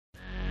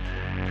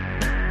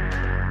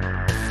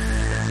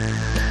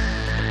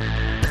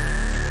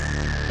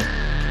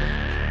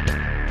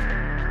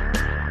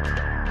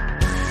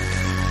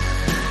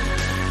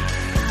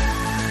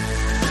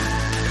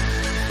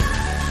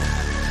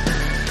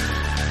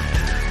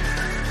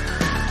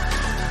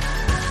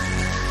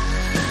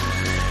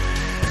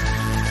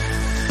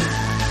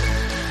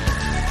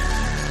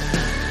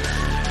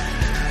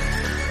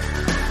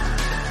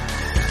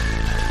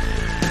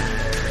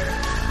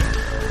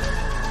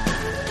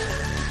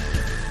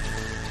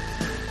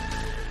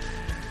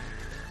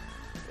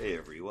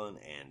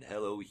everyone, and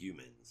hello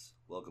humans.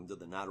 Welcome to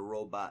the Not a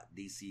Robot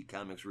DC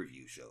Comics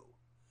Review Show.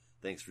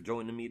 Thanks for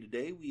joining me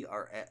today. We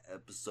are at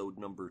episode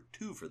number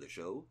 2 for the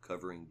show,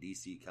 covering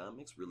DC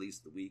Comics,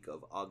 released the week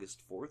of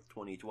August 4th,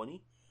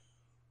 2020.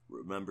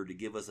 Remember to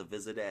give us a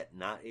visit at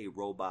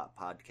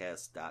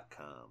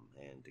notarobotpodcast.com,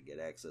 and to get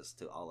access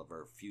to all of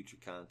our future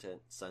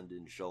content, send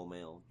in show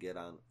mail, get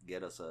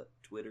us a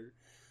Twitter,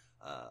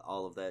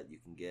 all of that you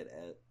can get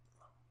at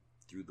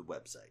through the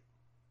website,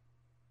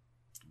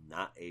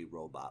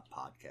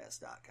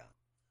 notarobotpodcast.com.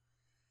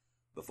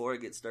 Before I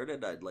get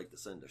started, I'd like to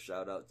send a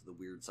shout out to the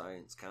Weird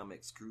Science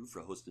Comics crew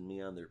for hosting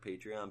me on their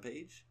Patreon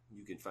page.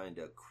 You can find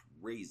a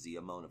crazy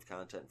amount of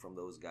content from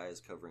those guys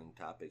covering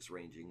topics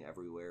ranging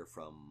everywhere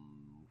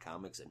from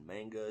comics and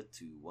manga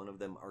to one of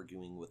them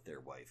arguing with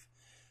their wife,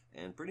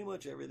 and pretty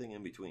much everything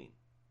in between.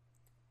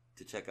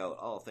 To check out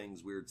all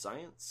things Weird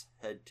Science,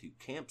 head to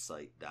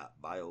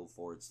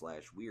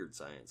campsite.bio/Weird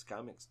Science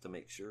Comics to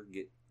make sure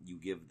you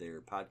give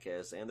their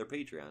podcast and their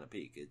Patreon a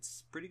peek.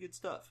 It's pretty good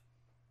stuff.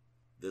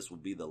 This will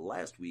be the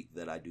last week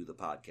that I do the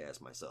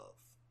podcast myself.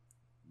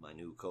 My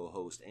new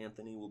co-host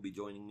Anthony will be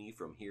joining me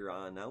from here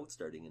on out,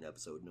 starting in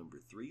episode number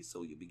 3,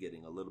 so you'll be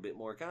getting a little bit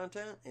more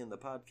content, and the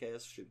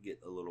podcast should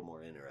get a little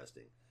more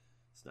interesting.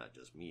 It's not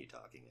just me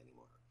talking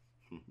anymore.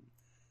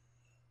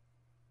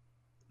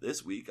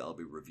 This week I'll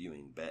be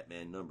reviewing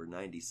Batman number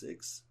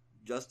 96,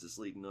 Justice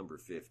League number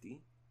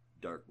 50,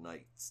 Dark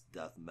Knights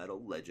Death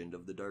Metal Legend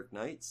of the Dark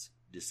Knights,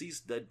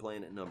 Deceased Dead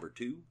Planet number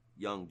 2,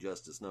 Young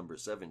Justice number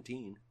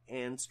 17,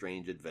 and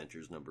Strange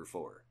Adventures number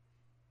 4.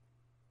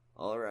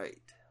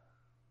 Alright,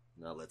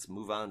 now let's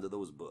move on to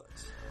those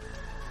books.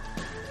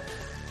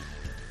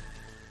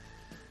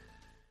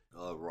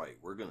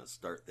 Alright, we're going to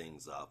start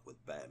things off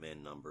with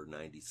Batman number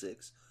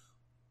 96,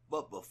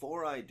 but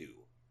before I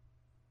do,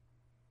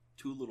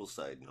 2 little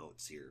side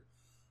notes here.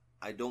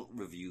 I don't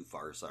review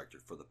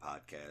Farsoctor for the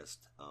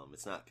podcast.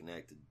 It's not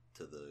connected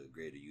to the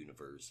greater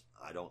universe.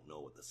 I don't know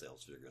what the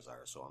sales figures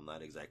are, so I'm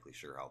not exactly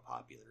sure how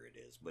popular it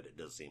is, but it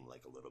does seem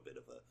like a little bit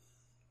of a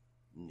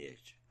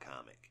niche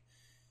comic.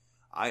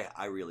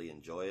 I really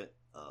enjoy it.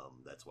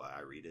 That's why I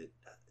read it.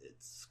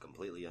 It's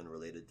completely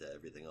unrelated to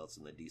everything else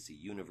in the DC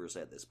universe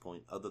at this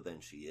point, other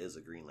than she is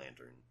a Green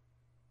Lantern.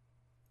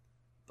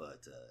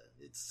 But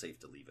it's safe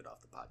to leave it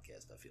off the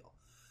podcast, I feel.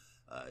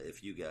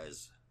 If you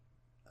guys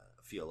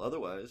feel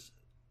otherwise,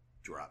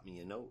 drop me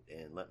a note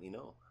and let me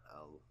know.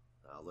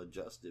 I'll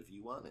adjust if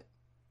you want it.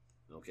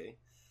 Okay?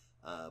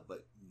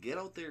 But get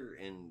out there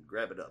and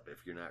grab it up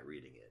if you're not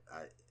reading it.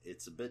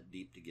 It's a bit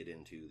deep to get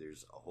into.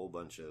 There's a whole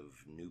bunch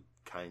of new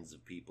kinds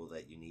of people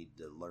that you need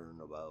to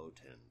learn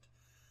about, and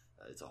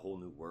it's a whole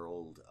new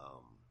world,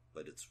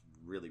 but it's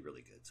really,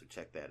 really good. So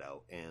check that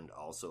out. And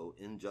also,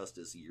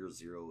 Injustice Year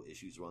Zero,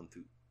 issues 1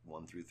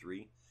 through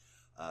 3.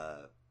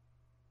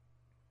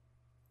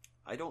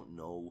 I don't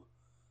know.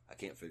 I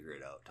can't figure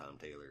it out. Tom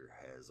Taylor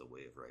has a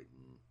way of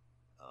writing.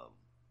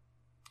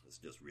 It's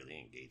just really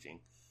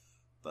engaging.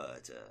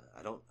 But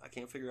I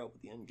can't figure out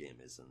what the end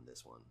game is in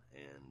this one.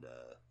 And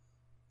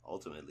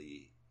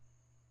ultimately,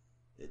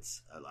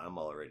 I'm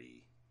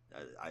already.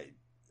 I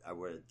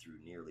read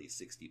through nearly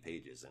 60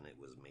 pages, and it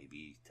was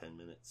maybe 10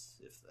 minutes,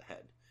 if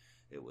that.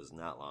 It was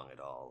not long at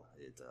all.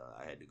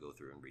 I had to go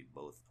through and read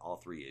all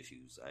 3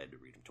 issues. I had to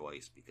read them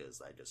twice because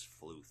I just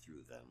flew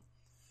through them.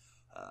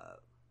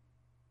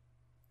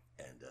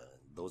 And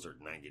those are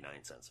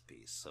 99 cents a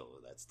piece, so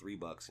that's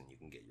 $3, and you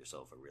can get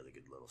yourself a really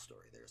good little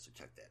story there, so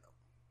check that out.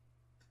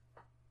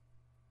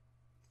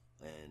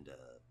 And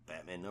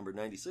Batman number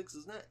 96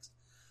 is next.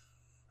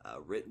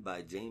 Written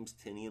by James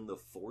Tynion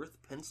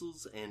IV,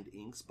 pencils and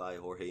inks by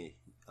Jorge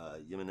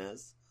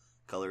Jimenez,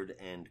 colored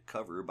and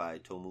cover by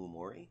Tomu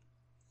Mori.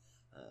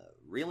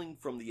 Reeling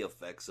from the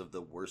effects of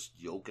the worst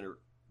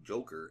Joker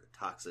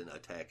toxin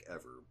attack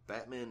ever,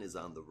 Batman is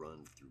on the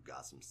run through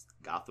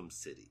Gotham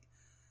City.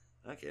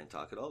 I can't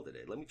talk at all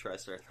today. Let me try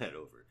starting that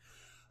over.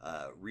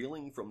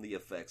 Reeling from the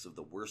effects of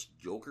the worst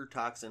Joker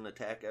toxin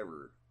attack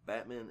ever,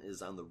 Batman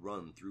is on the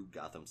run through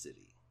Gotham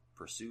City,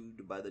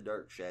 pursued by the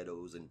dark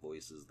shadows and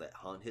voices that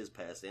haunt his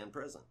past and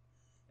present.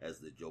 As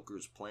the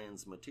Joker's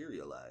plans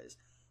materialize,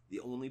 the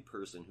only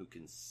person who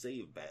can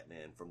save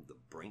Batman from the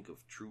brink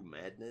of true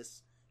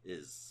madness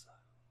is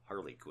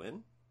Harley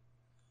Quinn?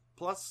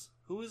 Plus,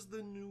 who is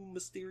the new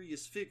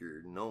mysterious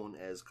figure known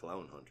as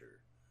Clown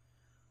Hunter?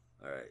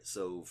 Alright,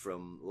 so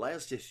from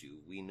last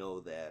issue, we know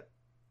that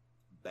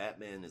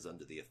Batman is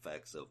under the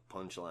effects of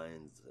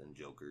Punchlines and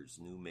Joker's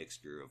new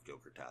mixture of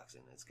Joker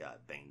toxin. It's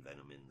got Bane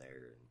Venom in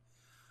there and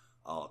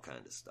all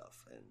kind of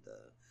stuff. And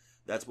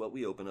that's what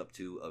we open up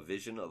to, a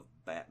vision of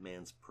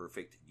Batman's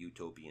perfect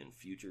utopian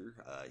future.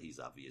 He's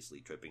obviously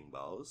tripping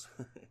balls.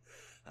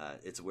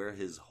 It's where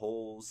his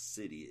whole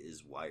city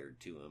is wired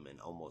to him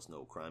and almost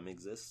no crime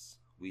exists.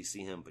 We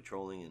see him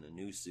patrolling in a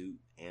new suit,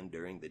 and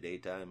during the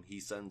daytime, he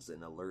sends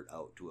an alert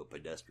out to a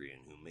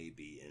pedestrian who may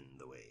be in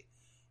the way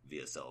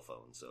via cell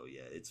phone. So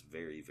yeah, it's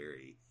very,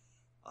 very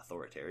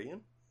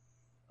authoritarian.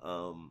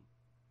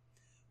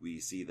 We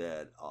see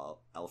that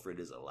Alfred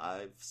is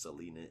alive.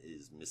 Selina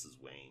is Mrs.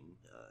 Wayne.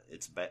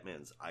 It's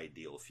Batman's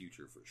ideal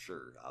future for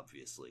sure,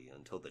 obviously,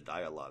 until the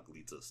dialogue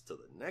leads us to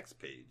the next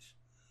page,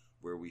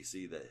 where we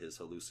see that his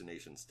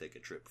hallucinations take a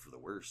trip for the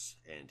worse,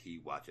 and he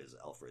watches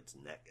Alfred's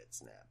neck get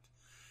snapped.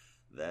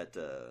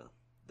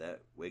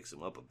 That wakes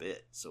him up a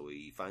bit, so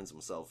he finds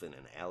himself in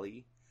an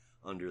alley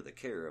under the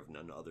care of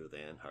none other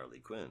than Harley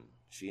Quinn.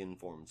 She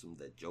informs him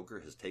that Joker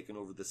has taken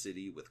over the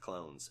city with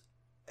clowns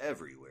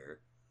everywhere,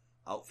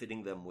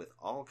 outfitting them with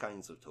all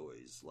kinds of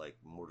toys, like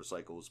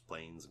motorcycles,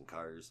 planes, and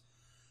cars.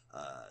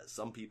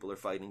 Some people are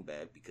fighting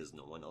back because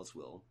no one else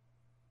will.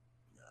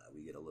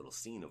 We get a little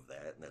scene of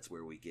that, and that's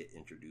where we get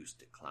introduced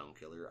to Clown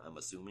Killer, I'm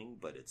assuming,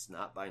 but it's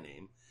not by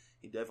name.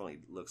 He definitely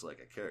looks like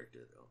a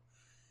character,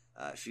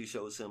 though. She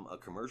shows him a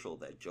commercial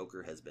that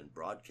Joker has been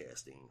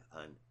broadcasting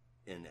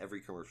in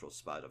every commercial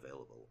spot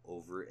available,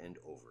 over and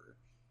over,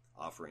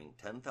 offering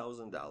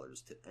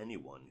 $10,000 to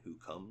anyone who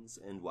comes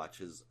and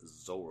watches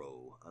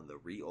Zorro on the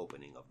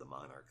reopening of the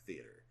Monarch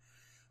Theater.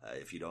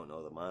 If you don't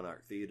know, the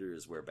Monarch Theater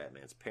is where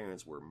Batman's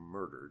parents were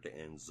murdered,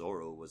 and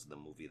Zorro was the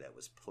movie that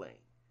was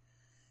playing.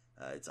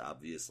 It's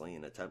obviously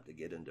an attempt to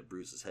get into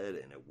Bruce's head,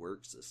 and it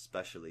works,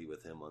 especially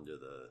with him under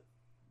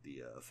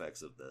the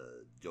effects of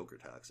the Joker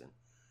toxin.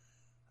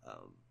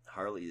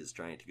 Harley is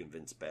trying to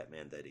convince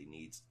Batman that he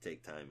needs to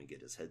take time and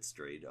get his head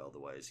straight,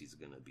 otherwise he's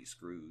going to be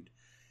screwed.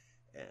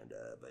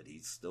 But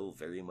he's still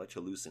very much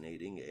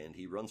hallucinating, and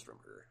he runs from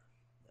her.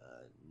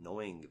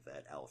 Knowing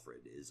that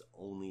Alfred is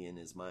only in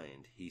his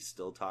mind, he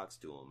still talks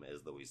to him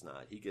as though he's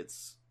not. He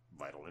gets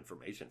vital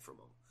information from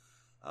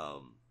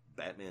him.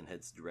 Batman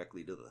heads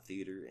directly to the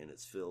theater, and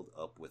it's filled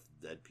up with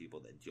dead people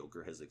that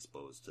Joker has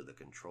exposed to the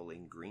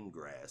controlling green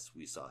gas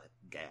we saw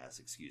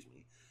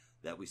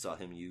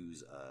him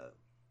use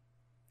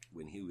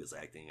when he was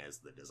acting as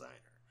the designer.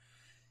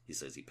 He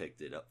says he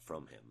picked it up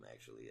from him,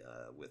 actually,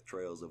 with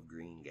trails of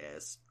green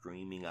gas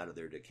streaming out of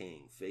their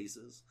decaying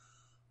faces,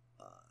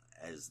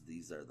 as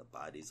these are the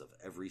bodies of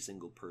every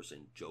single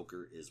person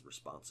Joker is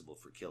responsible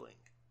for killing.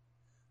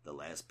 The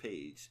last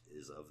page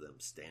is of them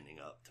standing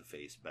up to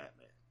face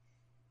Batman.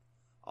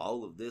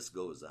 All of this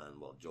goes on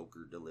while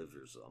Joker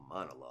delivers a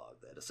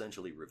monologue that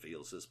essentially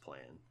reveals his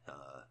plan.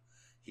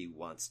 He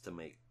wants to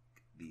make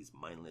these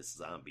mindless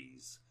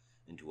zombies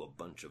into a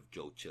bunch of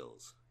Joe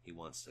Chills. He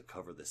wants to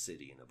cover the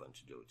city in a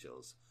bunch of Joe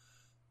Chills,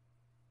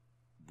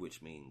 which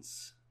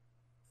means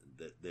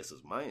that this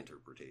is my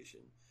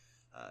interpretation.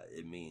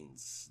 It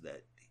means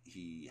that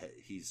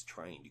he's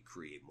trying to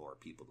create more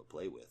people to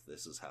play with.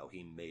 This is how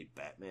he made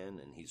Batman,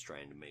 and he's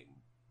trying to make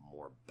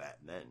more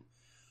Batmen.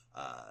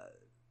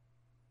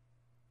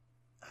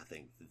 I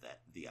think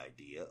that the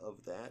idea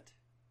of that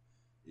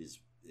is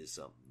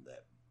something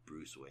that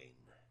Bruce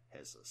Wayne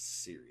has a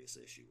serious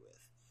issue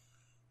with,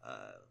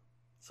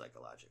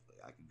 psychologically.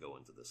 I could go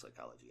into the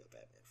psychology of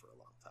Batman for a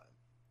long time.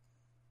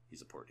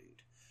 He's a poor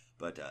dude.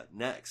 But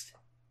next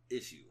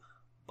issue,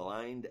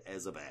 Blind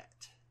as a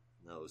Bat.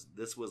 Now,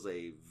 this was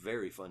a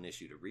very fun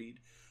issue to read.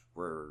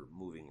 We're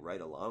moving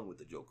right along with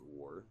the Joker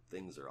War.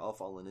 Things are all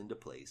falling into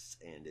place,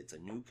 and it's a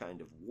new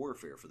kind of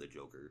warfare for the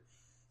Joker.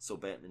 So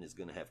Batman is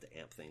going to have to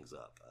amp things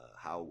up.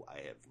 How,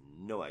 I have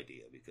no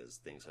idea, because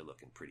things are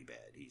looking pretty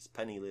bad. He's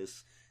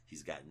penniless.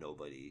 He's got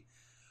nobody.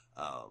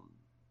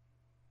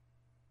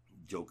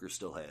 Joker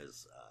still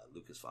has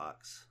Lucas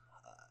Fox.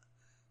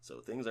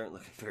 So things aren't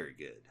looking very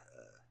good.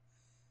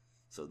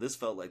 So this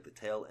felt like the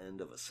tail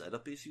end of a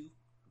setup issue,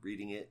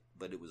 reading it,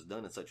 but it was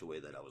done in such a way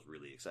that I was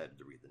really excited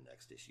to read the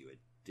next issue. It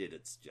did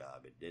its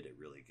job. It did it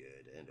really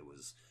good. And it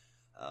was...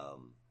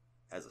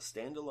 as a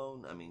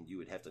standalone, I mean, you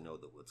would have to know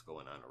that what's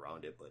going on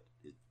around it, but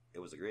it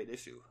was a great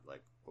issue,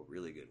 like a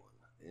really good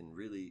one. And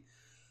really,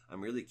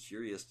 I'm really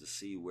curious to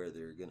see where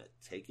they're going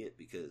to take it,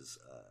 because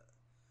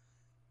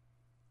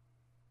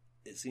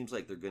it seems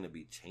like they're going to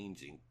be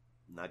changing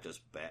not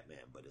just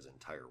Batman, but his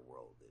entire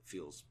world. It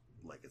feels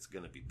like it's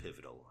going to be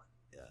pivotal.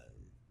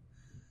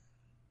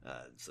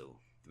 So,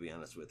 to be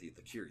honest with you,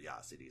 the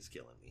curiosity is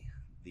killing me.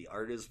 The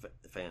art is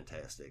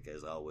fantastic,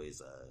 as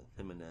always.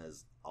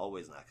 Jimenez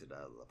always knocks it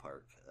out of the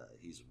park.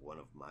 He's one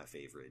of my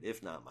favorite,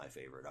 if not my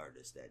favorite,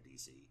 artist at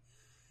DC.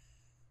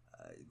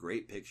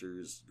 Great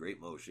pictures,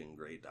 great motion,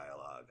 great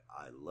dialogue.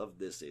 I love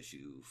this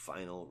issue.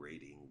 Final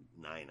rating,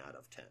 9 out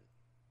of 10.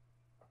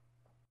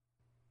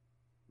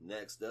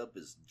 Next up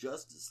is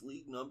Justice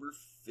League number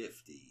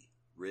 50.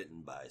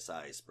 Written by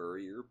Cy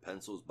Spurrier,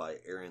 pencils by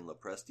Aaron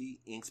Lopresti,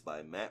 inks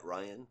by Matt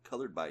Ryan,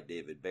 colored by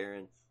David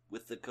Barron,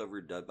 with the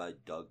cover done by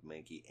Doug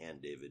Mankey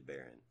and David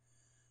Barron.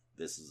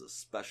 This is a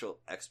special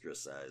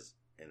extra-size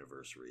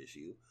anniversary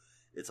issue.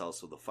 It's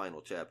also the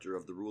final chapter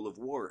of the Rule of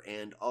War,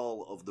 and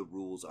all of the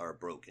rules are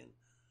broken.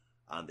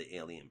 On the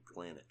alien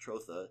planet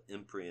Trotha,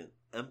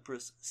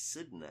 Empress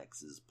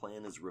Sidnex's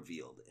plan is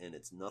revealed, and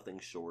it's nothing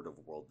short of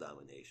world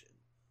domination,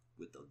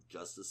 with the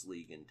Justice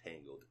League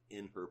entangled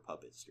in her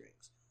puppet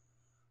strings.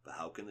 But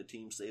how can the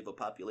team save a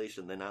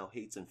population that now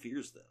hates and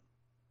fears them?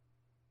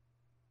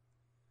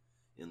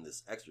 In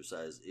this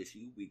exercise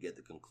issue, we get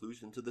the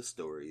conclusion to the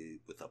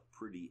story with a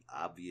pretty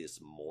obvious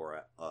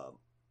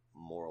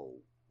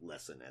moral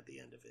lesson at the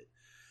end of it.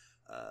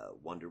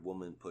 Wonder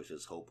Woman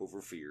pushes hope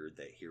over fear,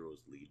 that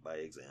heroes lead by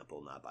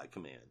example, not by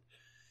command.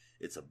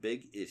 It's a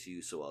big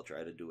issue, so I'll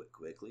try to do it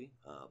quickly.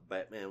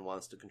 Batman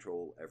wants to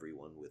control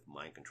everyone with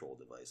mind control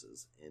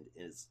devices, and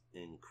is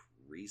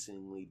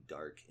increasingly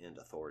dark and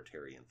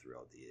authoritarian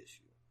throughout the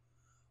issue.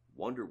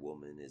 Wonder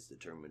Woman is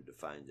determined to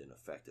find an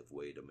effective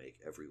way to make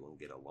everyone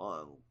get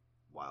along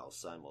while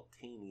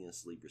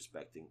simultaneously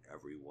respecting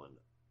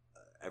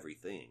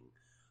everything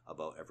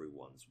about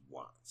everyone's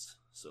wants.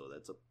 So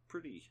that's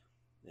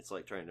it's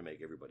like trying to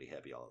make everybody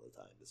happy all the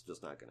time. It's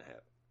just not going to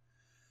happen.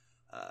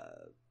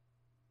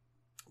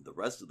 The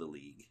rest of the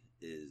league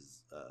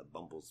is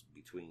bumbles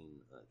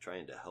between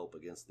trying to help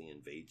against the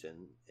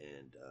invasion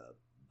and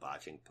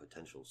botching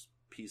potential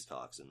peace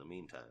talks in the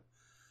meantime.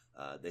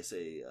 They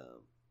say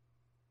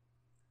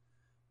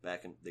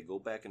they go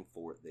back and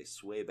forth. They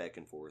sway back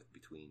and forth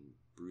between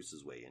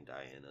Bruce's way and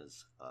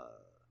Diana's.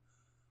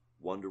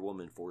 Wonder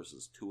Woman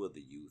forces two of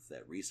the youth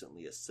that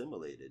recently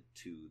assimilated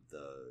to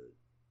the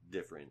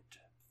different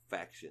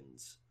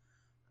factions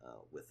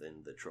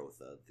within the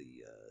Trotha,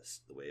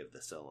 the way of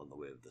the Cell and the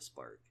way of the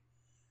Spark,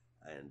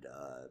 and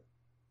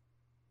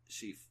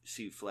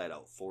she flat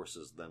out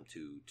forces them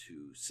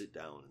to sit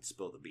down and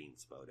spill the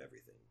beans about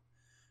everything.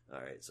 All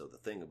right, so the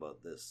thing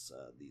about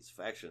these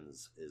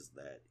factions is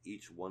that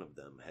each one of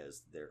them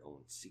has their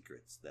own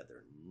secrets that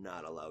they're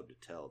not allowed to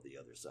tell the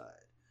other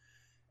side.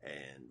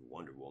 And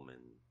Wonder Woman,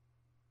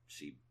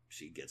 she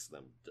gets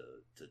them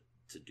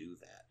to do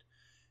that.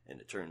 And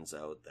it turns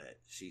out that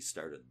she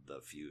started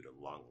the feud a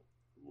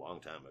long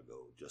time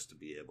ago just to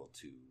be able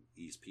to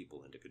ease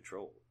people into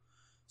control.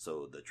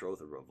 So the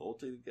Trotha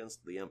revolted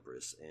against the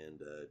Empress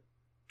and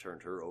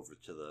turned her over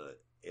to the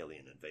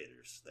alien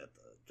invaders that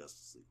the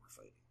Justice League were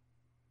fighting.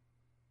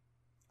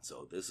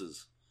 So this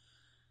is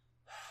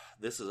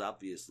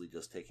obviously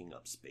just taking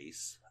up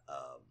space.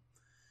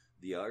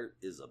 The art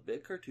is a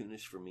bit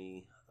cartoonish for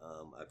me.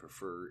 I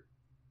prefer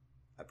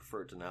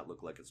it to not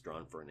look like it's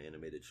drawn for an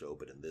animated show,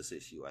 but in this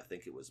issue, I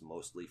think it was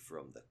mostly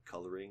from the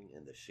coloring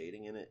and the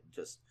shading in it.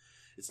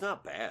 It's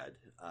not bad.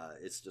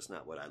 It's just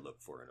not what I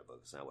look for in a book.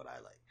 It's not what I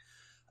like.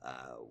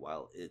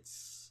 While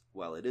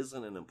it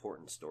isn't an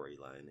important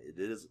storyline, it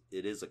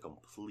is a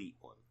complete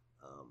one.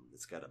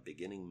 It's got a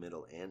beginning,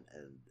 middle, and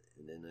end,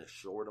 and in a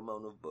short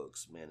amount of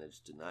books,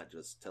 managed to not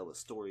just tell a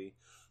story,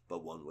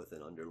 but one with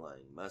an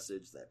underlying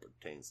message that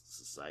pertains to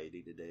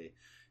society today.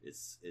 It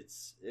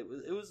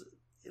was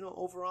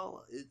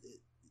overall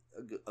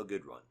a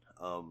good run.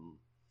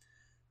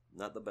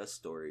 Not the best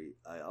story.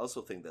 I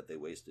also think that they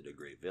wasted a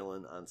great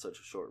villain on such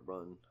a short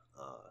run.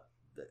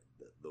 That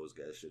those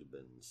guys should have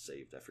been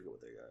saved. I forget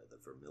what they are. The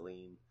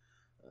Vermilion,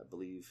 I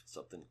believe,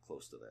 something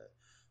close to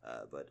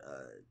that. But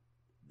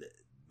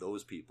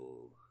those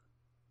people,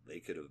 they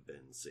could have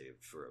been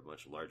saved for a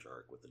much larger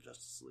arc with the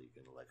Justice League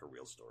and like a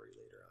real story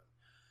later on.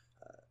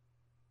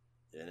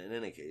 And in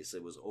any case,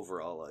 it was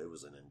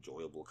an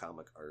enjoyable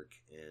comic arc,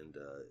 and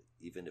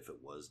even if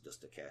it was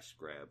just a cash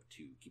grab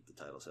to keep the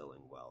title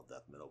selling while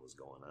Death Metal was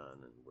going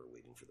on and we're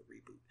waiting for the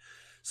reboot.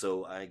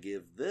 So I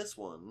give this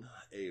one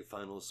a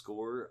final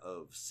score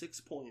of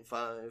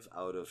 6.5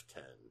 out of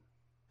 10.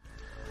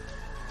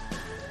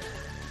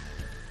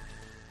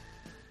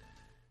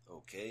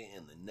 Okay,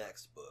 and the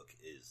next book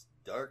is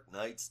Dark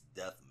Knights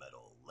Death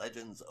Metal,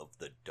 Legends of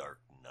the Dark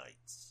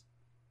Knights.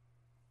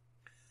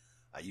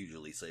 I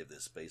usually save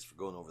this space for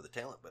going over the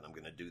talent, but I'm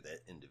going to do that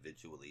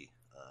individually,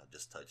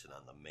 just touching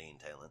on the main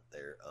talent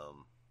there.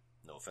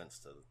 No offense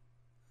to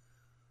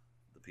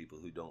the people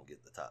who don't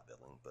get the top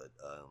billing, but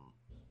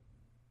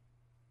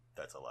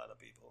that's a lot of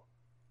people.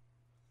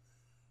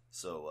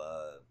 So,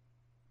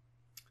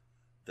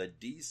 the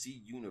DC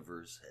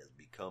universe has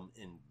become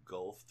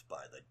engulfed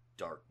by the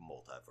dark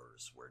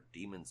multiverse, where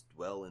demons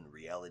dwell and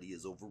reality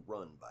is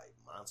overrun by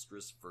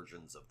monstrous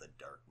versions of the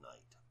Dark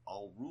Knight,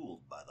 all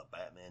ruled by the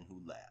Batman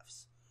who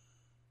laughs.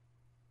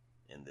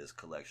 In this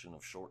collection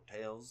of short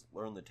tales,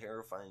 learn the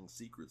terrifying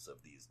secrets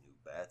of these new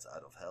bats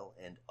out of hell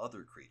and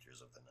other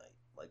creatures of the night,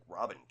 like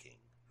Robin King,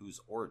 whose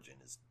origin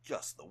is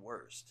just the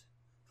worst.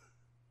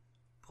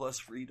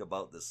 Plus, read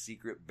about the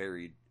secret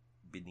buried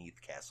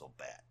beneath Castle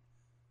Bat,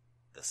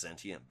 the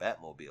sentient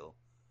Batmobile,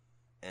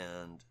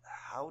 and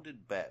how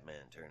did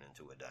Batman turn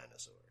into a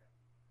dinosaur?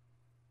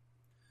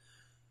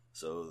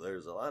 So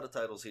there's a lot of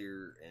titles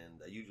here,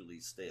 and I usually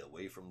stay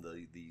away from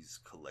these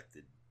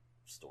collected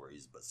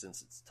stories, but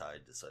since it's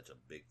tied to such a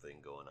big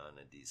thing going on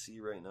in DC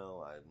right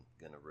now, I'm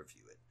going to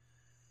review it.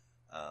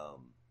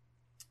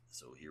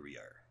 So here we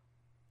are.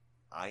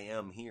 I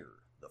Am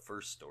Here, the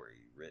first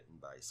story, written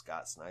by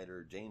Scott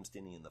Snyder, James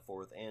Tynion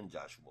IV, and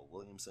Joshua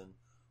Williamson,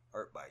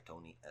 art by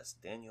Tony S.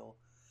 Daniel.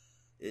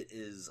 It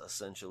is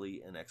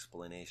essentially an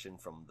explanation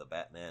from the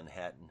Batman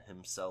Hatton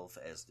himself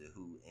as to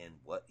who and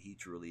what he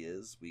truly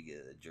is. We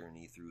get a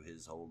journey through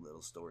his whole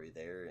little story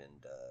there,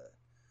 and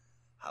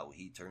how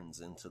he turns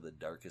into the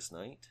Darkest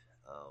Knight.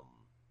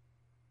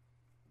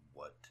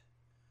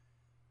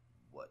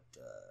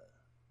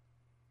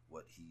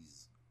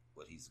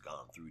 What he's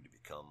gone through to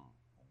become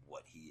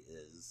what he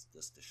is,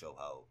 just to show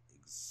how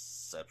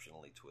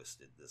exceptionally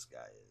twisted this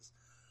guy is.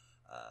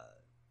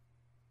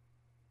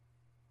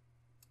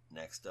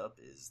 Next up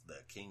is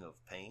The King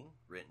of Pain,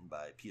 written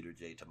by Peter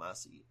J.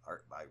 Tomasi,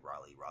 art by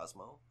Raleigh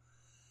Rosmo.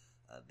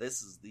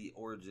 This is the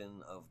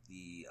origin of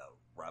the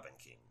Robin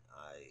King.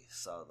 I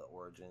saw the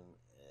origin,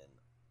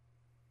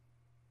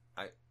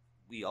 and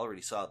we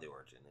already saw the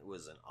origin. It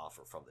was an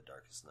offer from the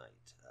Darkest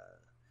Night.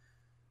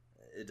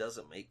 It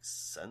doesn't make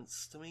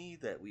sense to me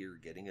that we are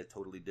getting a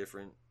totally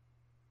different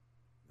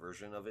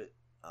version of it.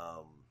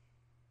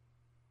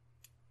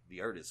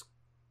 The art is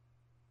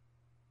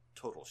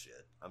total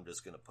shit. I'm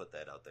just going to put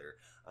that out there.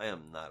 I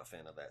am not a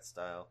fan of that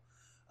style.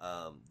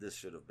 This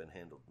should have been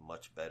handled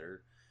much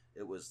better.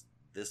 It was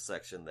this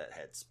section that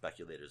had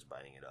speculators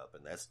buying it up,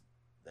 and that's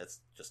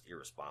just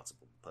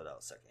irresponsible to put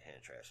out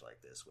secondhand trash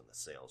like this when the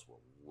sales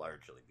will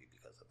largely be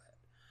because of that.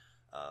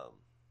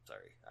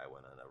 Sorry, I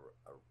went on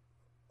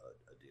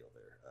a deal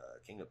there.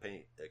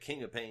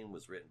 King of Pain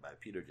was written by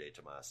Peter J.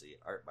 Tomasi,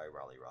 art by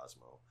Raleigh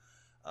Rosmo.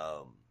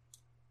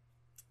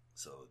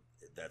 So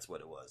that's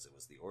what it was. It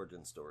was the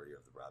origin story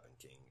of the Robin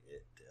King.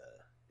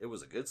 It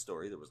was a good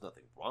story. There was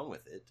nothing wrong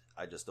with it.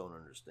 I just don't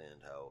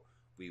understand how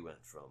we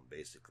went from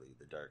basically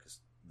the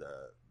Darkest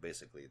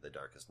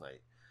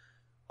Night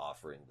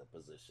offering the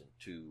position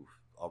to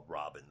a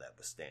Robin that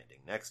was standing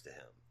next to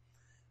him,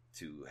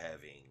 to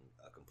having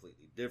a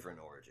completely different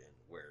origin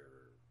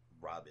where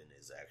Robin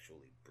is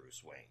actually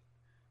Bruce Wayne.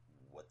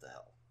 What the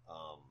hell?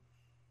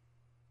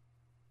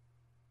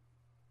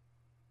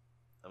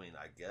 I mean,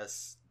 I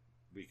guess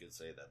we could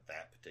say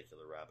that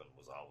particular Robin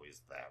was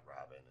always that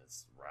Robin.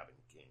 It's Robin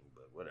King,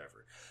 but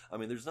whatever. I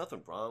mean, there's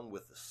nothing wrong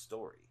with the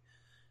story,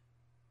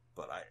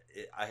 but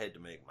I had to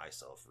make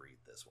myself read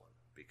this one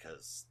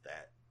because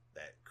that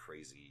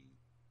crazy,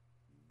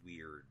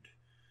 weird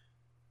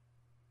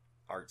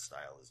art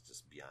style is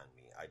just beyond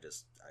me.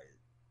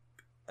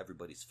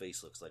 Everybody's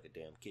face looks like a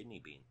damn kidney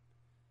bean.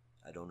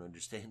 I don't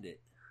understand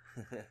it.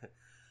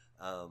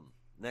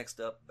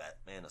 Next up,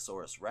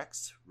 Batmanosaurus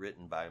Rex,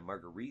 written by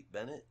Marguerite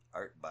Bennett,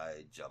 art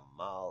by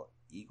Jamal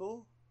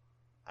Eagle?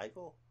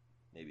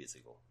 Maybe it's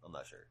Eagle. I'm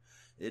not sure.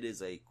 It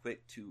is a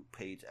quick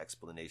 2-page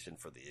explanation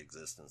for the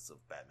existence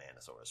of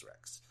Batmanosaurus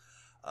Rex.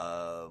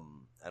 I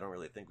don't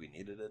really think we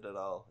needed it at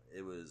all.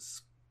 It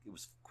was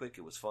quick.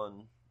 It was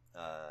fun.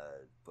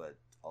 But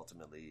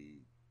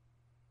ultimately,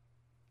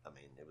 I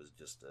mean, it was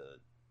just a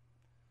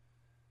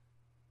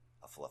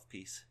fluff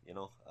piece, you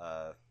know?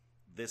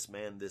 This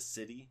Man, This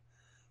City,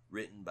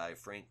 written by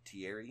Frank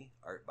Thierry,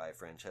 art by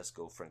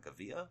Francesco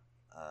Francavilla.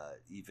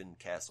 Even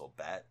Castle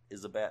Bat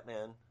is a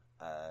Batman.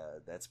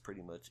 That's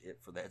pretty much it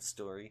for that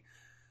story.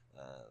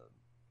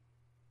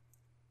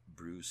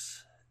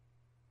 Bruce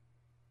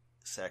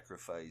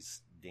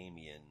sacrificed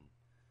Damian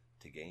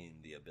to gain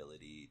the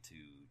ability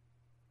to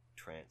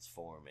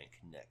transform and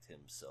connect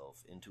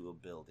himself into a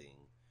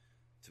building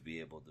to be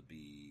able to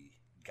be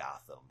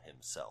Gotham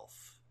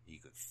himself. He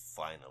could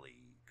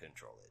finally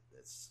control it.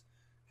 It's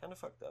kind of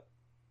fucked up.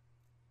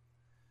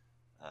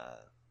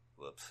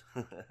 Whoops.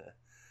 I'll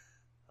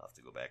have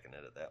to go back and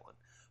edit that one.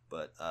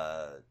 But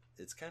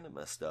it's kind of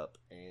messed up,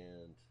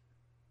 and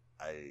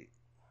I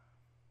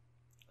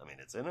mean,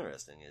 it's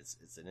interesting.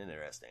 It's an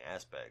interesting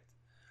aspect.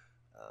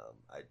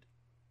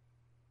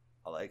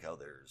 I like how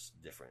there's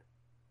different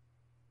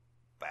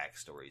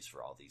backstories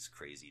for all these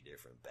crazy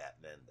different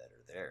Batmen that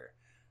are there.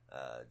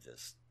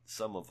 Just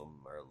some of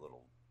them are a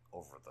little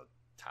over the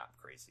top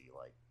crazy,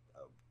 like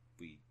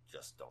we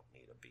just don't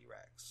need a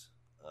B-Rex.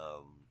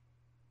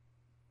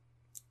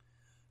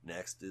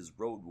 Next is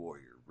Road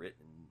Warrior,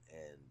 written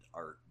and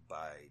art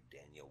by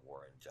Daniel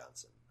Warren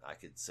Johnson. I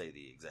could say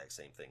the exact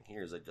same thing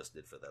here as I just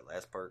did for that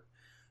last part.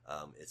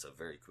 It's a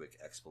very quick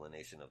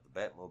explanation of the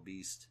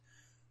Batmobeast.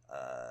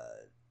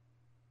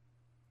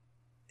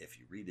 If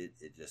you read it,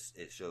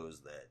 it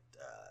shows that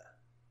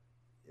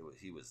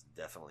he was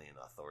definitely an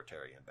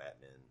authoritarian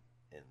Batman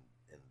in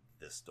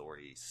this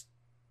story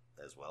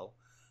as well.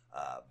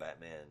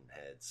 Batman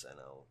had sent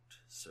out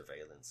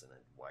surveillance and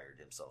had wired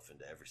himself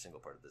into every single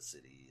part of the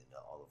city and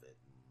all of it,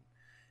 and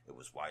it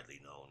was widely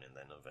known, and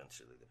then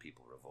eventually the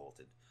people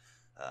revolted.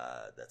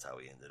 That's how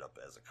he ended up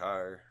as a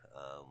car.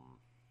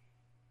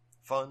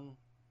 Fun.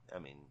 I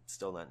mean,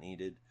 still not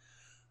needed.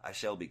 I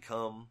Shall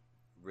Become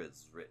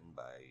was written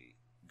by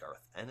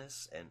Garth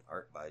Ennis and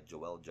art by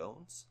Joel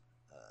Jones.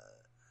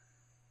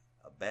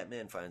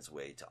 Batman finds a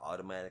way to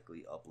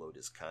automatically upload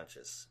his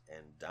conscious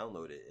and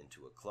download it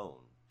into a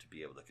clone to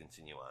be able to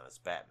continue on as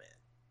Batman.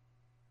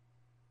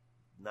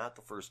 Not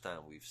the first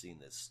time we've seen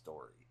this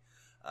story.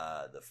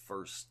 The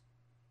first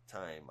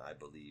time I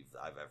believe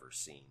I've ever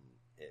seen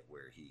it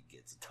where he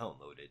gets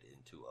downloaded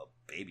into a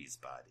baby's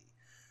body.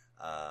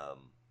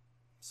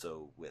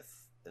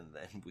 And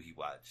then we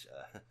watch,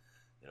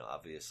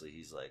 obviously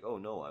he's like, oh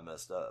no, I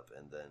messed up.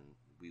 And then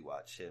we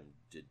watch him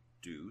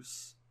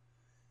deduce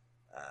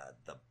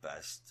the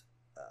best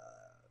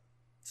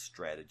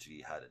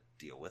strategy how to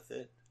deal with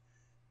it.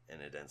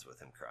 And it ends with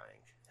him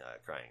crying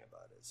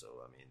about it. So,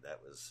 I mean,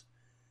 that was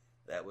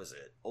That was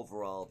it.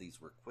 Overall, these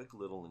were quick,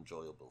 little,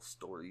 enjoyable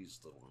stories,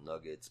 little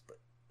nuggets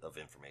of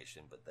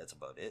information, but that's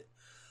about it.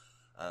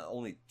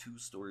 Only two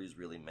stories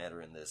really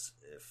matter in this,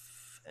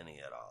 if any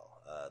at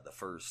all. The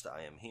first,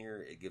 I Am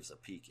Here, it gives a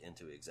peek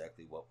into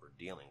exactly what we're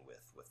dealing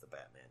with the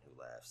Batman Who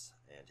Laughs,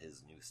 and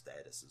his new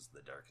status as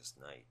the Darkest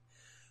Knight.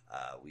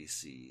 We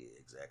see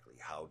exactly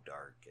how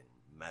dark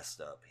and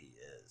messed up he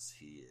is.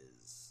 He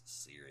is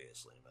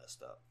seriously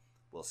messed up.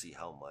 We'll see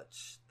how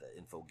much the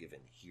info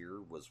given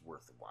here was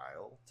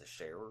worthwhile to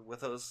share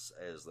with us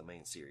as the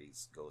main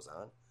series goes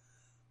on.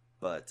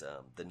 But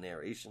the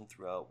narration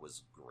throughout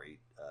was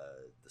great.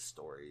 The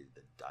story,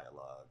 the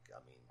dialogue.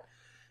 I mean,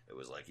 it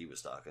was like he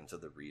was talking to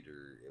the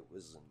reader.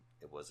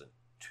 It wasn't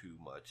too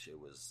much.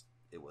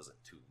 It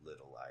wasn't too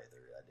little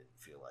either. I didn't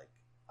feel like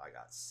I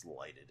got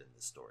slighted in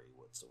the story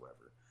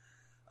whatsoever.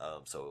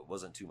 So it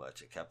wasn't too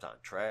much. It kept on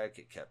track.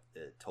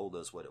 It told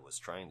us what it was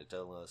trying to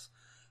tell us.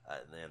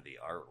 And then the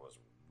art was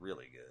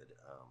really good.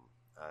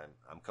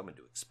 I'm coming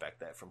to expect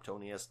that from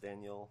Tony S.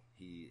 Daniel.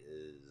 He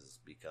is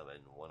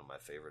becoming one of my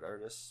favorite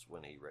artists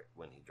when he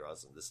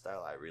draws in this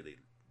style. I really,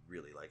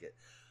 really like it.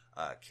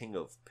 King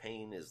of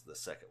Pain is the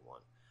second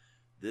one.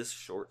 This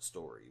short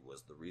story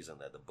was the reason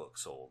that the book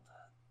sold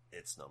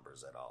its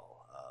numbers at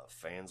all.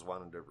 Fans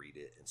wanted to read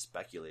it, and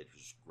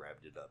speculators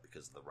grabbed it up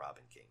because of the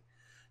Robin King.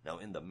 Now,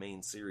 in the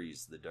main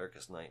series, The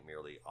Darkest Knight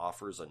merely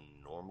offers a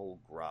normal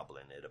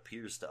Groblin, it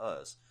appears to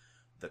us,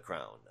 the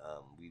crown.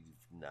 We've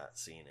not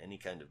seen any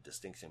kind of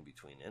distinction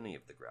between any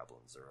of the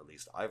Groblins, or at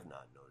least I've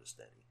not noticed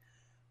any.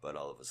 But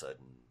all of a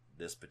sudden,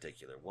 this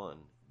particular one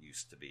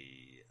used to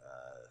be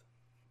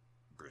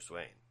Bruce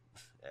Wayne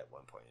at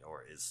one point,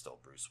 or is still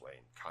Bruce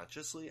Wayne.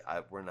 Consciously,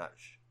 we're not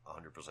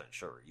 100%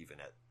 sure, even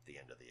at the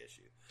end of the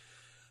issue.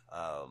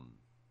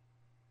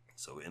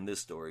 So in this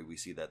story, we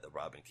see that the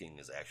Robin King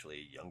is actually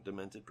a young,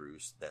 demented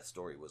Bruce. That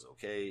story was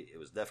okay. It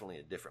was definitely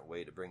a different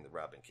way to bring the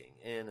Robin King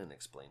in and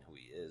explain who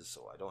he is,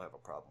 so I don't have a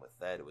problem with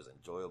that. It was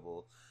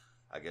enjoyable.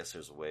 I guess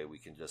there's a way we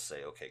can just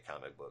say, okay,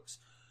 comic books.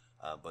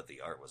 But the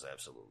art was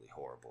absolutely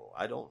horrible.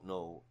 I don't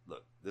know.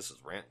 Look, this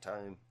is rant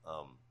time.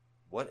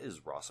 What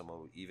is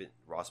Rossmo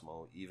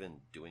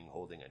even doing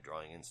holding a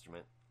drawing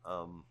instrument?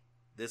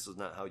 This is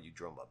not how you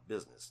drum up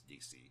business,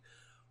 DC.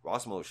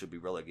 Rossmo should be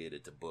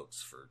relegated to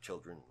books for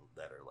children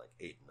that are like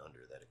 8 and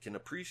under, that can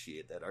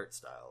appreciate that art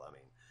style. I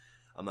mean,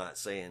 I'm not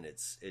saying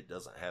it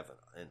doesn't have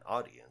an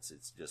audience.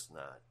 It's just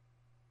not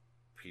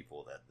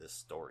people that this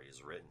story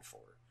is written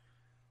for.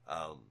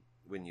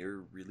 When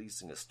you're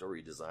releasing a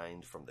story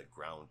designed from the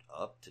ground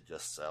up to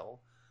just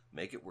sell,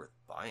 make it worth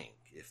buying.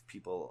 If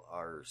people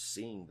are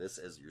seeing this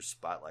as your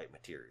spotlight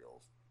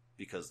material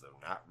because they're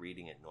not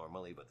reading it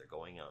normally, but they're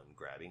going out and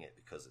grabbing it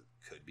because it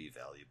could be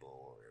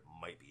valuable or it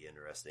might be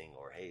interesting,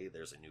 or hey,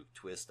 there's a new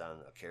twist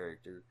on a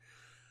character,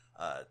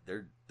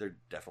 they're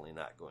definitely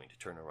not going to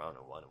turn around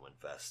and want to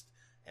invest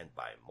and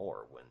buy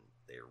more when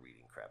they're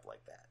reading crap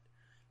like that.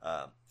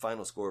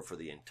 Final score for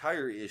the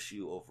entire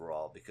issue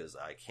overall, because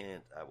I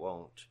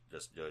won't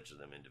just judge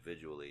them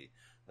individually.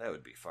 That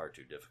would be far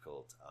too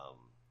difficult.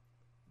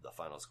 The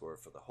final score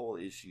for the whole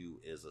issue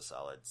is a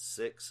solid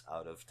 6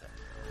 out of 10.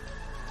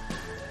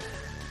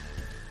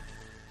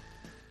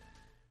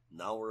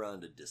 Now we're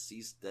on to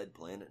Deceased Dead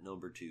Planet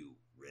number 2,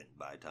 written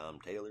by Tom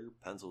Taylor,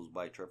 pencils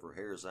by Trevor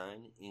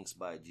Hairsine, inks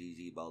by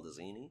Gigi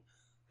Baldassini,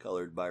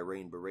 colored by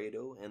Rain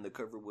Barreto, and the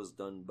cover was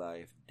done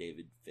by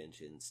David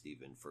Finch and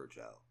Stephen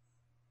Furchow.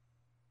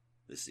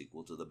 The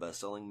sequel to the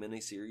best-selling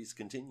miniseries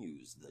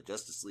continues. The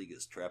Justice League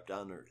is trapped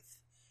on Earth,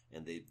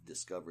 and they've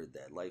discovered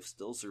that life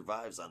still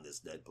survives on this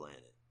dead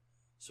planet.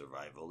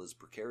 Survival is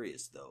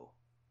precarious, though,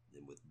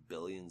 and with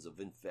billions of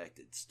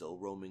infected still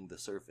roaming the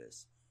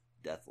surface,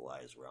 death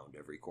lies around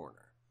every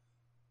corner.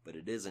 But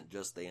it isn't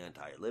just the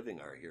anti-living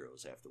our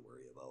heroes have to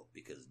worry about,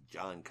 because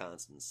John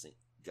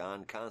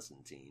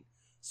Constantine,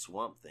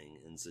 Swamp Thing,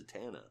 and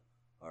Zatanna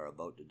are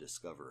about to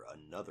discover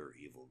another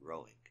evil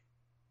growing.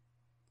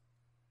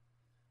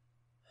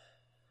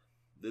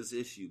 This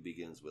issue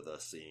begins with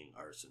us seeing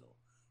Arsenal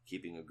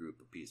keeping a group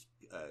of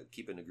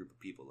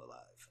people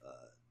alive.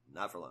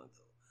 Not for long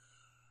though.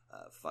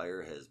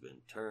 Fire has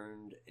been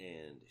turned,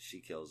 and she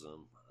kills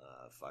him.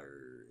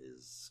 Fire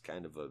is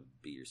kind of a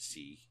B or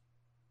C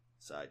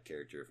side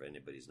character. If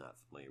anybody's not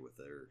familiar with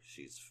her,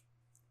 she's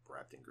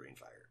wrapped in green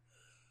fire.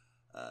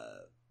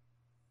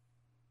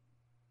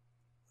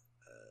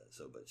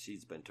 But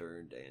she's been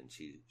turned, and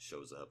she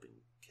shows up and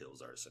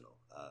kills Arsenal.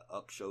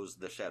 Up shows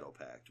the Shadow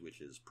Pact,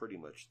 which is pretty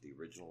much the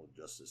original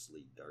Justice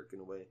League Dark in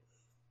a way.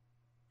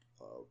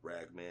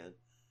 Ragman,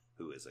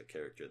 who is a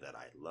character that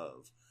I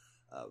love.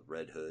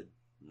 Red Hood,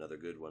 another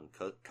good one.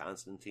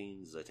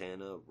 Constantine,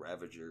 Zatanna,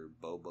 Ravager,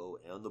 Bobo,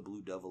 and the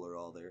Blue Devil are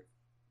all there.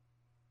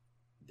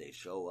 They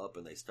show up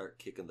and they start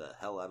kicking the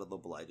hell out of the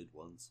Blighted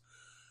Ones.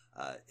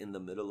 In the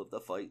middle of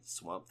the fight,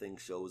 Swamp Thing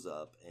shows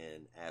up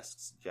and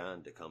asks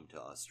John to come to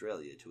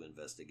Australia to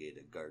investigate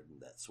a garden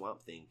that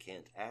Swamp Thing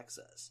can't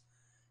access.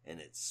 And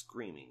it's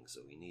screaming,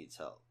 so he needs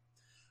help.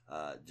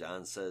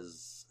 John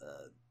says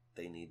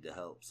they need to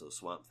help. So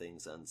Swamp Thing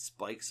sends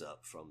spikes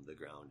up from the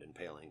ground,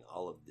 impaling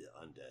all of the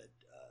undead.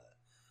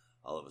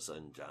 All of a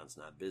sudden, John's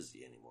not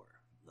busy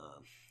anymore.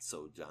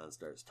 So John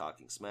starts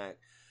talking smack.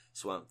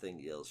 Swamp Thing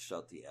yells,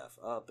 "Shut the F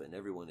up," and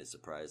everyone is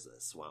surprised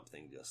that Swamp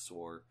Thing just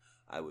swore.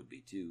 I would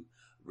be too.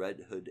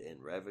 Red Hood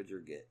and Ravager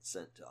get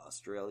sent to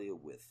Australia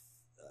with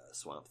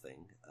Swamp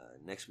Thing.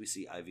 Next we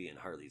see Ivy in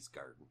Harley's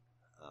garden.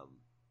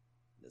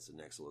 That's the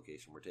next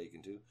location we're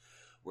taken to,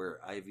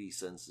 where Ivy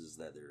senses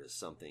that there is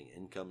something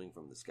incoming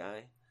from the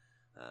sky.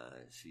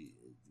 She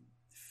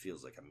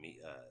feels like a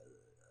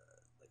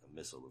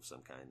missile of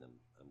some kind,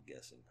 I'm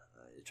guessing.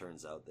 It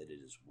turns out that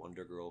it is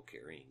Wonder Girl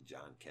carrying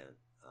John Kent.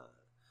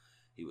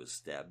 He was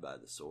stabbed by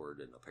the sword,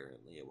 and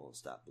apparently it won't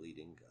stop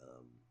bleeding.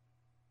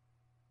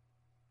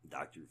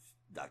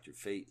 Dr.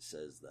 Fate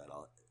says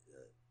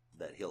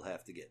that he'll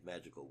have to get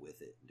magical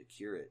with it to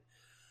cure it.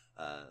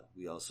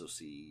 We also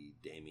see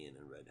Damian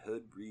and Red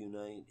Hood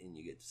reunite, and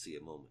you get to see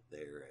a moment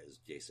there as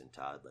Jason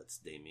Todd lets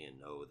Damian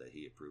know that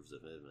he approves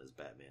of him as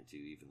Batman too,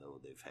 even though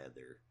they've had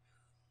their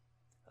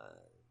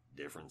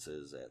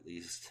differences, at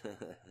least,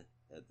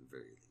 at the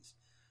very least.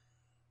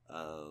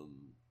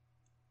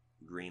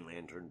 Green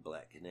Lantern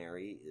Black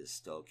Canary is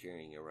still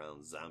carrying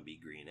around zombie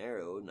Green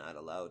Arrow, not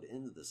allowed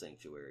into the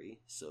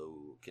sanctuary,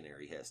 so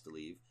Canary has to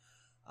leave.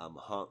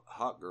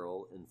 Hawk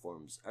Girl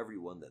informs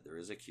everyone that there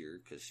is a cure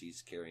because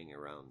she's carrying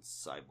around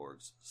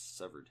Cyborg's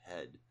severed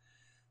head.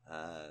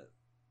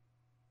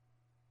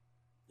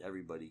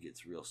 Everybody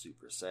gets real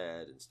super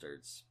sad and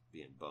starts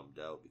being bummed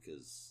out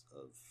because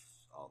of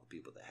all the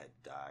people that had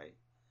to die.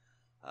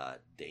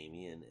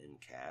 Damian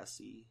and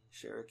Cassie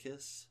share a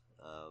kiss.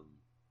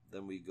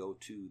 Then we go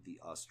to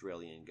the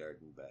Australian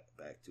garden,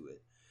 back to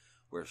it,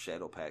 where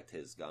Shadow Pact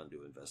has gone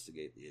to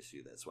investigate the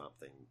issue that Swamp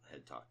Thing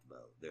had talked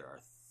about. There are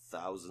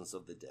thousands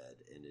of the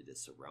dead, and it is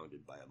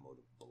surrounded by a moat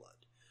of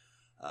blood.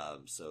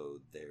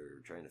 So they're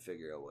trying to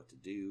figure out what to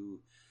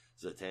do.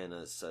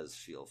 Zatanna says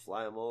she'll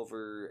fly them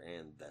over,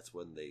 and that's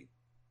when they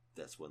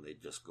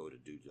just go to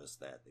do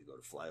just that. They go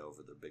to fly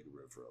over the big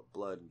river of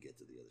blood and get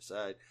to the other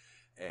side,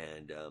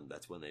 and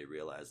that's when they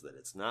realize that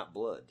it's not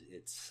blood.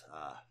 It's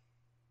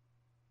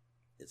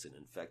an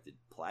infected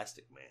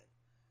plastic man,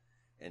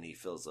 and he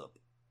fills up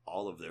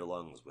all of their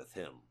lungs with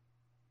him,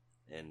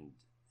 and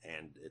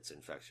its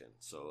infection.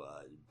 So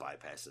it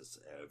bypasses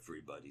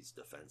everybody's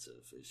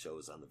defensive. It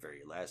shows on the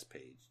very last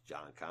page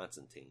John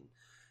Constantine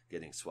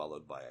getting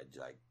swallowed by a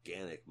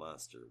gigantic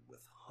monster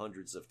with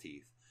hundreds of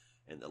teeth.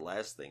 And the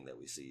last thing that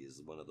we see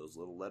is one of those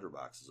little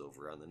letterboxes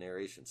over on the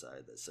narration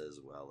side that says,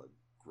 "Well, a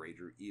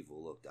greater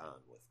evil looked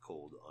on with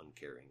cold,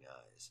 uncaring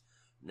eyes."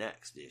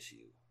 Next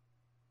issue,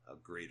 a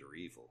greater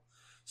evil.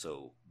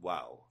 So,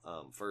 wow.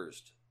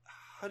 First,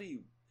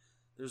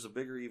 there's a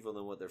bigger evil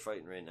than what they're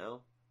fighting right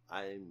now?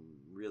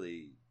 I'm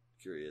really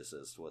curious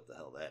as to what the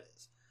hell that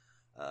is.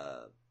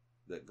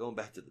 But going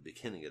back to the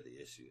beginning of the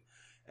issue,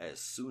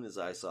 as soon as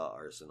I saw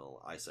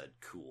Arsenal, I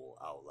said "cool"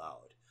 out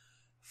loud.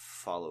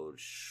 Followed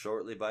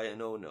shortly by a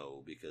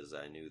no, because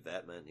I knew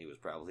that meant he was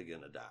probably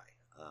going to die.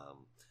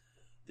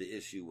 The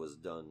issue was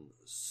done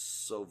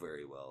so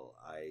very well.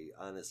 I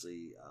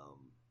honestly,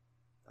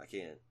 I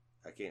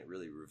can't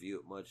really review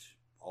it much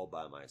all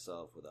by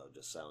myself without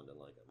just sounding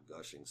like I'm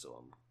gushing, so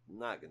I'm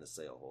not going to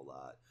say a whole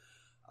lot.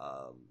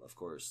 Of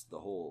course,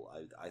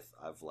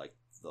 I've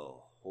liked the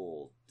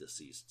whole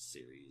Deceased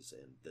series,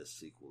 and this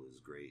sequel is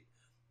great.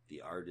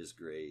 The art is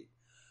great.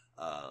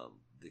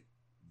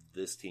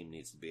 This team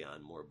needs to be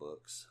on more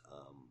books.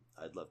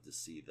 I'd love to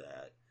see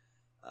that.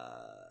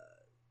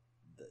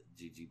 The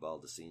Gigi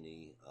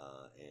Baldacini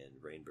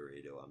and Rain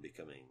Burrito, I'm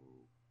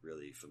becoming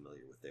really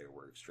familiar with their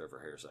works. Trevor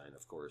Hairsine,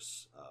 of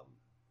course,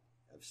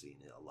 I've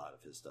seen a lot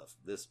of his stuff.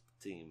 This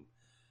team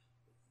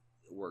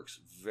works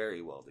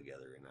very well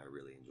together, and I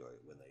really enjoy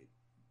it when they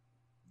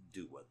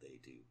do what they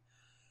do.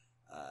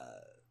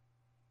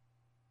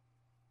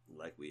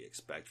 Like we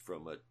expect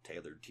from a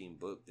tailored team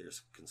book,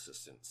 there's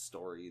consistent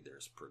story,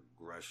 there's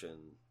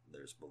progression,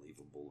 there's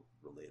believable,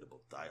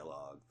 relatable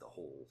dialogue. The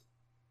whole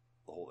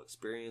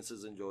experience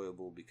is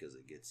enjoyable because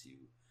it gets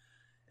you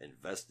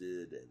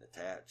invested and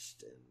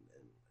attached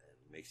and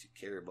makes you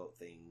care about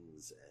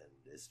things,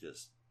 and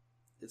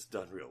it's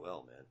done real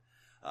well, man.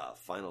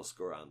 Final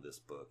score on this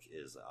book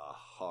is a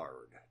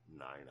hard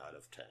 9 out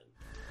of 10.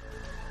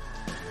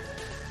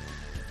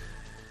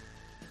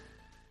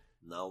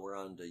 Now we're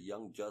on to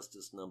Young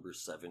Justice number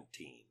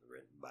 17,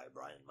 written by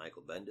Brian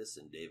Michael Bendis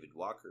and David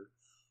Walker,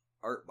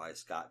 art by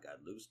Scott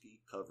Godlewski,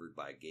 covered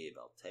by Gabe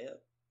Altea,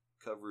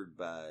 covered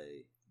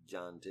by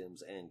John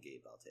Timms and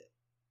Gabe Altea.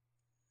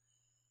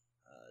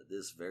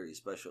 This very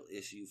special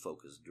issue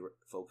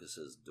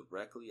focuses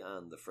directly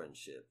on the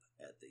friendship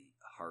at the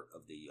heart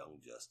of the Young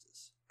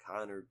Justice,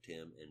 Connor,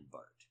 Tim, and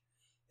Bart,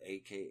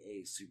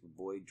 aka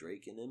Superboy,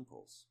 Drake, and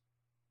Impulse.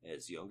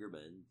 As younger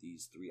men,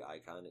 these three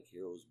iconic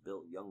heroes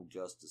built Young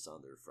Justice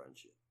on their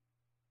friendship.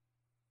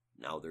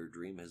 Now their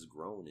dream has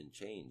grown and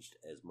changed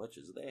as much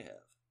as they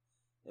have,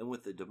 and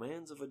with the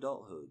demands of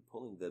adulthood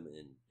pulling them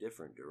in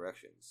different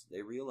directions,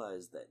 they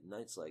realize that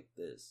nights like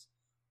this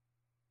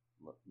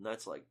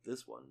Nights like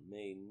this one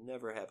may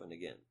never happen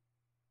again.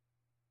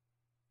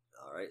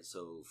 Alright,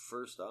 so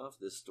first off,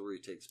 this story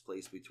takes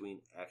place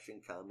between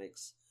Action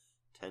Comics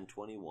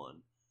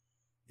 1021,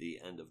 the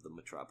end of the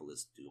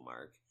Metropolis Doom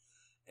arc,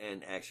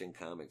 and Action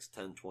Comics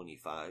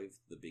 1025,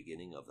 the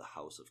beginning of the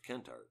House of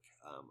Kent arc.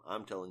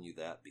 I'm telling you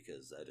that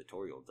because the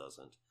editorial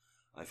doesn't.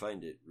 I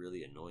find it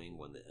really annoying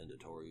when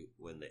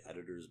the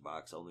editor's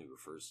box only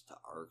refers to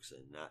arcs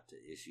and not to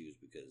issues,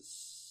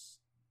 because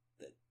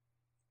that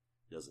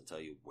doesn't tell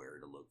you where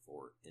to look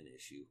for an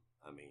issue.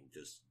 I mean,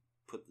 just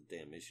put the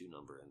damn issue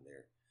number in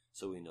there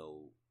so we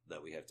know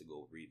that we have to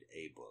go read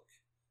a book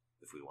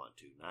if we want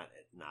to,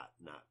 not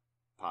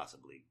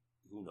possibly,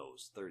 who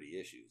knows, 30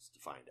 issues to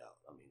find out.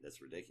 I mean,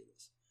 that's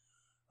ridiculous.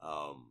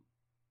 I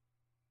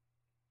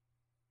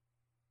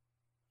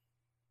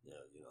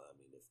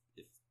mean,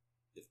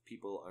 if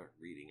people aren't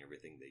reading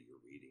everything that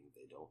you're reading,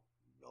 they don't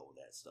know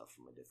that stuff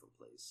from a different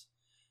place.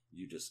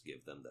 You just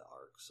give them the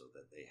arc so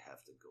that they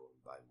have to go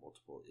and buy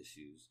multiple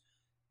issues,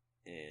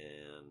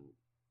 and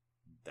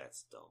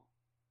that's dumb.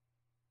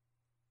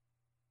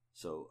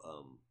 So,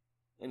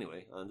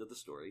 anyway, on to the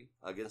story.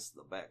 Against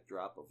the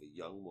backdrop of a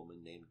young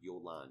woman named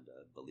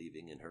Yolanda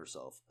believing in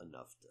herself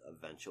enough to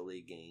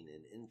eventually gain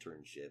an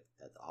internship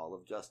at the Hall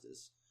of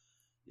Justice,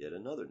 yet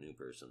another new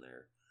person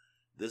there.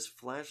 This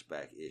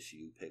flashback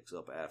issue picks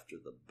up after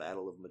the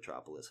Battle of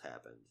Metropolis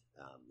happened.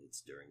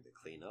 It's during the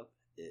cleanup.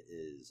 It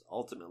is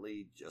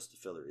ultimately just a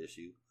filler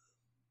issue.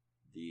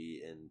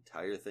 The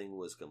entire thing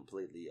was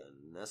completely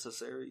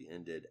unnecessary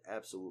and did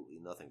absolutely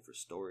nothing for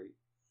story.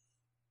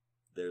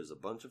 There's a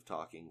bunch of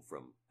talking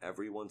from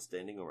everyone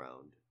standing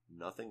around,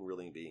 nothing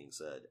really being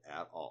said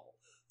at all.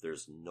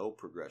 There's no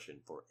progression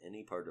for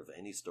any part of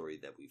any story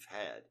that we've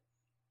had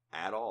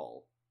at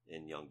all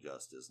in Young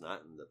Justice,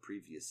 not in the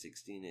previous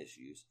 16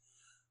 issues,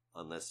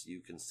 unless you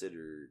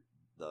consider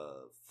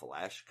the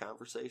Flash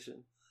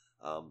conversation.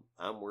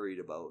 I'm worried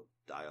about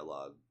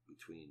dialogue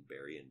between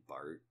Barry and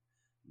Bart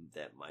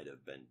that might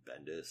have been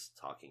Bendis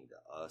talking to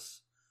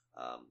us,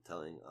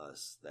 telling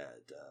us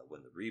that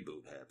when the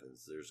reboot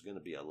happens, there's going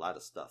to be a lot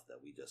of stuff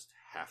that we just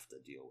have to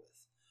deal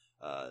with.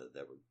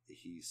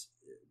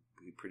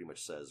 He pretty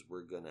much says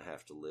we're going to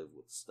have to live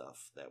with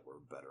stuff that we're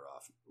better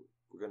off.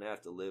 We're going to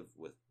have to live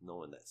with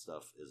knowing that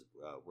stuff is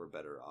we're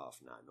better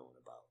off not knowing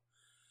about.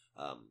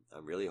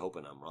 I'm really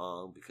hoping I'm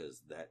wrong,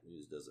 because that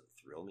news doesn't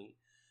thrill me.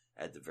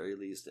 At the very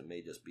least, it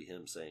may just be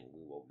him saying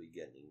we won't be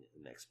getting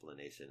an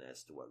explanation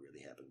as to what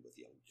really happened with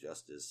Young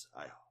Justice.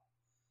 I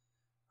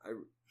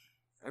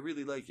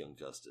really like Young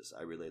Justice.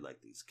 I really like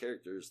these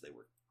characters. They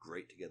work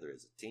great together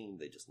as a team.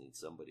 They just need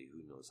somebody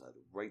who knows how to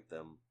write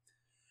them.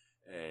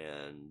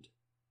 And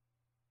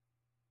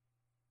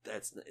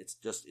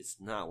it's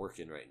not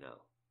working right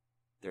now.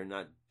 They're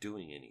not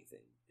doing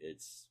anything.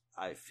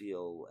 I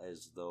feel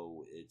as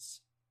though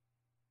it's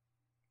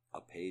a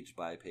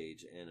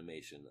page-by-page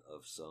animation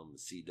of some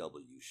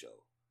CW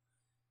show.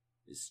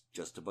 It's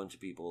just a bunch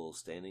of people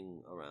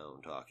standing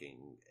around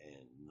talking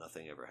and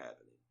nothing ever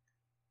happening.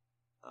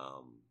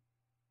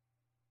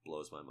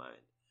 Blows my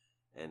mind.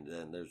 And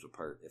then there's a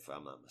part, if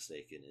I'm not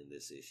mistaken, in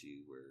this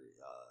issue where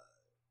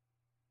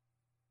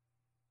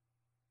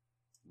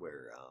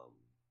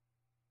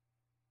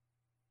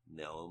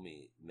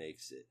Naomi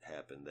makes it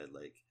happen that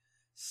like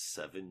 6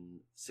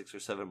 or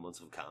 7 months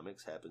of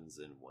comics happens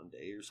in one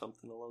day or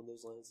something along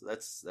those lines.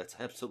 That's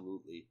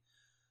absolutely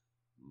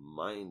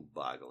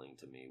mind-boggling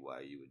to me why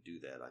you would do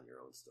that on your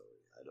own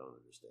story. I don't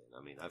understand.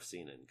 I mean, I've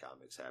seen it in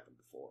comics happen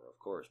before, of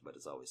course, but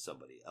it's always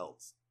somebody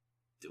else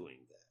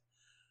doing that.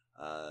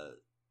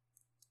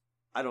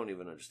 I don't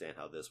even understand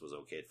how this was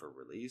okayed for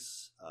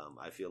release.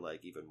 I feel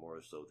like even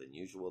more so than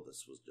usual,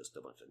 this was just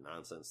a bunch of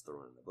nonsense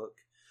thrown in the book.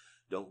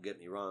 Don't get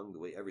me wrong, the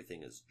way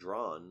everything is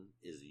drawn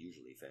is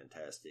usually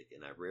fantastic,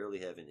 and I rarely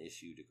have an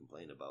issue to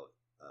complain about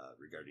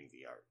regarding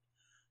the art.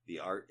 The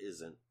art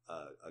isn't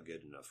a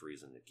good enough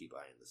reason to keep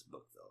buying this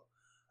book, though,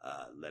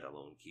 let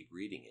alone keep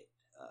reading it.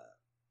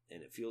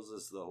 And it feels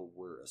as though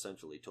we're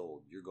essentially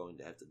told you're going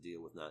to have to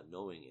deal with not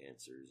knowing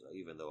answers,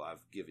 even though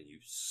I've given you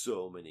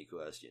so many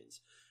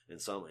questions.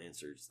 And some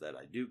answers that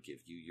I do give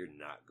you, you're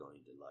not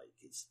going to like.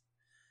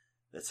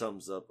 That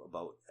sums up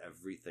about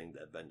everything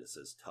that Bendis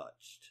has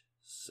touched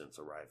since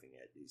arriving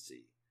at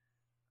DC.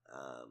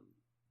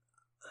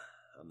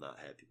 I'm not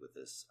happy with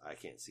this. I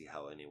can't see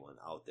how anyone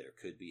out there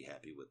could be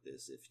happy with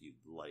this if you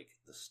like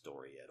the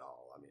story at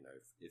all. I mean,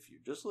 if you're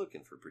just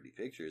looking for pretty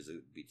pictures, it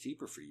would be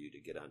cheaper for you to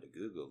get onto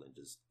Google and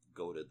just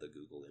go to the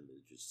Google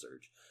Images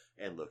search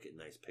and look at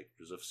nice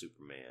pictures of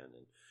Superman.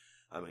 And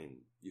I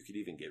mean, you could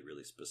even get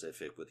really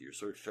specific with your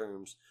search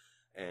terms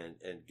and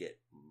get,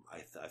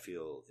 I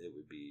feel it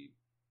would be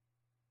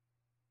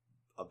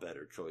a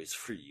better choice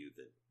for you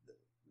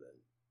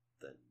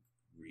than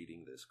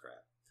reading this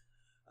crap.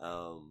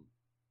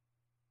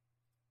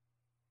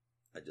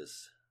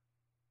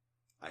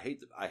 I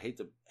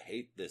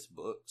hate this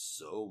book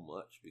so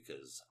much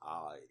because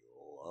I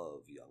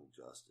love Young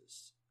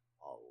Justice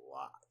a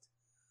lot.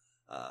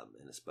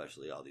 And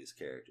especially all these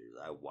characters.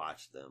 I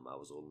watched them. I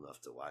was old enough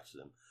to watch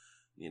them,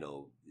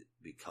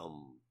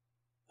 become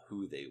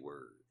who they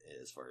were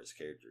as far as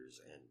characters.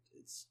 And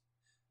it's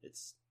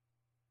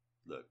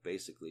look,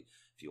 basically,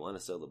 if you want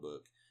to sell the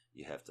book,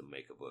 you have to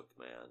make a book,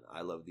 man.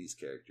 I love these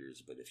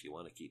characters, but if you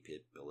want to keep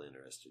people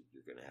interested,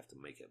 you're going to have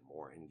to make it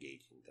more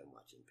engaging than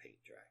watching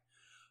paint dry.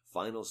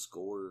 Final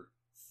score,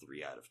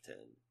 3 out of 10.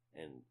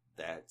 And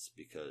that's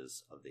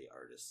because of the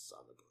artists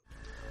on the book.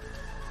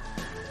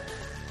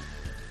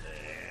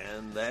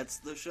 And that's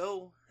the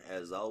show.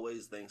 As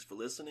always, thanks for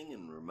listening,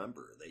 and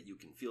remember that you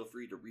can feel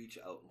free to reach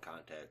out and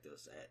contact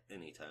us at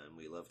any time.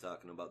 We love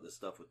talking about this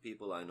stuff with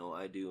people. I know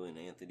I do, and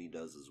Anthony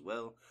does as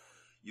well.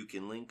 You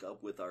can link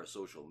up with our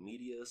social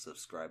media,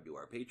 subscribe to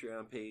our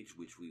Patreon page,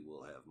 which we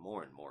will have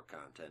more and more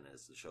content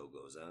as the show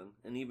goes on,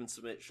 and even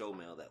submit show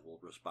mail that we'll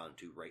respond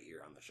to right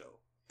here on the show.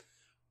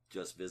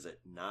 Just visit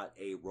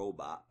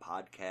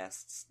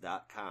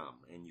notarobotpodcasts.com,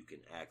 and you can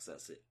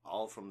access it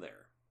all from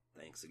there.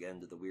 Thanks again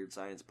to the Weird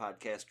Science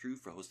Podcast crew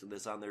for hosting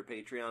this on their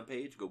Patreon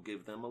page. Go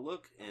give them a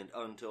look, and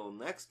until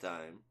next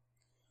time,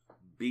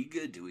 be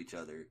good to each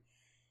other,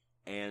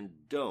 and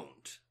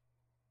don't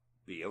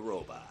be a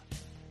robot.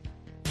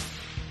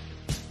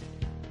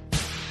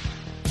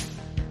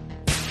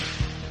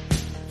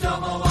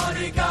 Domo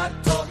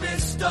arigato,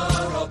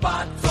 Mr.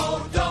 Robot.